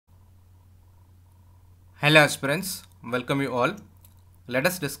Hello aspirants, welcome you all. Let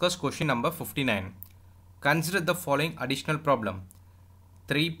us discuss question number 59. Consider the following additional problem.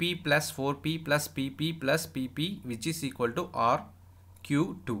 3P plus 4P plus PP plus PP which is equal to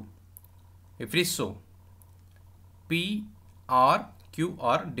RQ2. If it is so, P, R, Q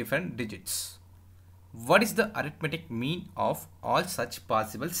are different digits. What is the arithmetic mean of all such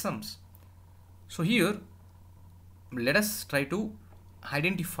possible sums? So here, let us try to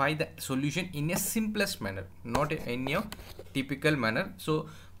identify the solution in a simplest manner, not in a typical manner. So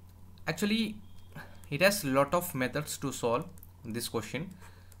actually it has lot of methods to solve this question.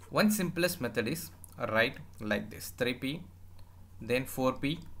 One simplest method is write like this: 3P, then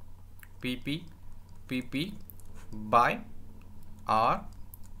 4P, PP, PP by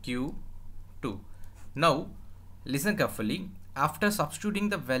RQ2. Now listen carefully. After substituting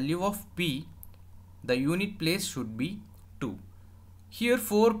the value of P, the unit place should be 2. Here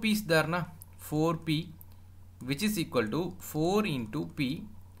 4P is there na, 4P which is equal to 4 into P.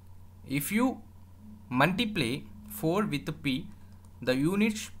 If you multiply 4 with P, the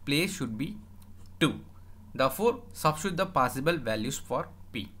unit place should be 2. Therefore substitute the possible values for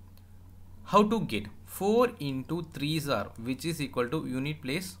P. How to get? 4 into 3 are which is equal to unit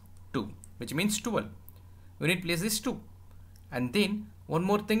place 2, which means 12. Unit place is 2. And then one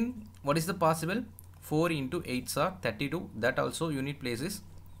more thing, what is the possible? 4 into 8 are 32, that also unit place is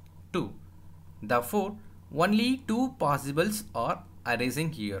 2. Therefore only two possibles are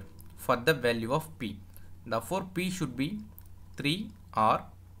arising here for the value of P. Therefore P should be 3 or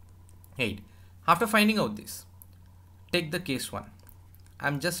 8. After finding out this, take the case 1. I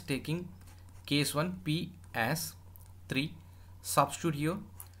am just taking case 1, P as 3. Substitute here.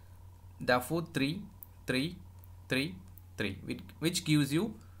 Therefore 3, 3, 3, 3, which gives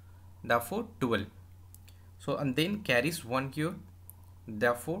you therefore 12. So and then carries 1 here.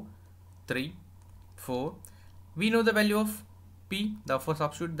 Therefore 3, 4. We know the value of P. Therefore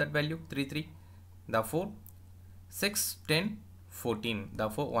substitute that value 3, 3. Therefore 6, 10, 14.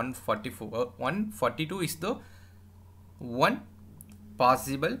 Therefore 144. 142 is the one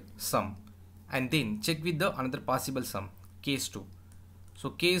possible sum. And then check with the another possible sum, case 2. So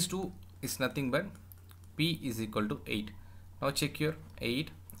case 2 is nothing but P is equal to 8. Now check here,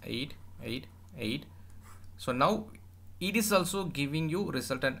 8, 8, 8, 8. So now it is also giving you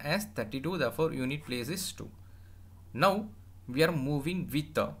resultant as 32. Therefore unit place is 2. Now we are moving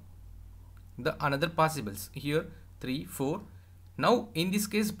with the another possibles here, 3, 4. Now in this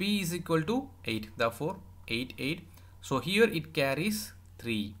case P is equal to 8. Therefore 8, 8. So here it carries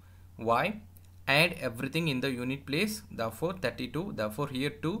 3. Why? Add everything in the unit place. Therefore 32. Therefore here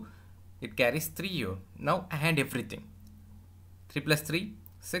 2. It carries 3 here. Now add everything. 3 plus 3,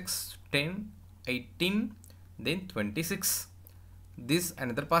 6, 10, 18, then 26. This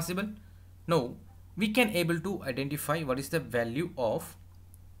another possible. Now we can able to identify what is the value of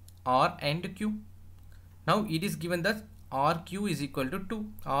R and Q. Now it is given that RQ is equal to 2,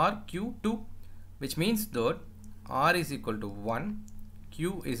 RQ2, which means that R is equal to 1,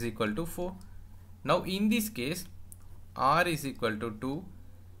 Q is equal to 4. Now in this case R is equal to 2,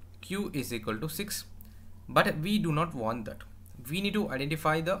 Q is equal to 6, but we do not want that. We need to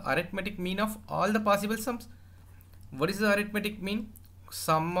identify the arithmetic mean of all the possible sums. What is the arithmetic mean?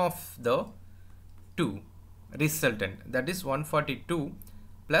 Sum of the two resultant, that is 142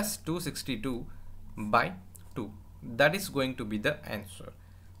 plus 262 by 2. That is going to be the answer.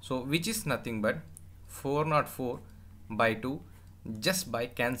 So which is nothing but 404 by 2. Just by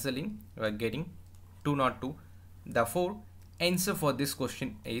cancelling we are getting 202. Therefore answer for this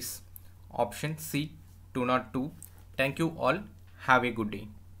question is option C, 202. Thank you all. Have a good day.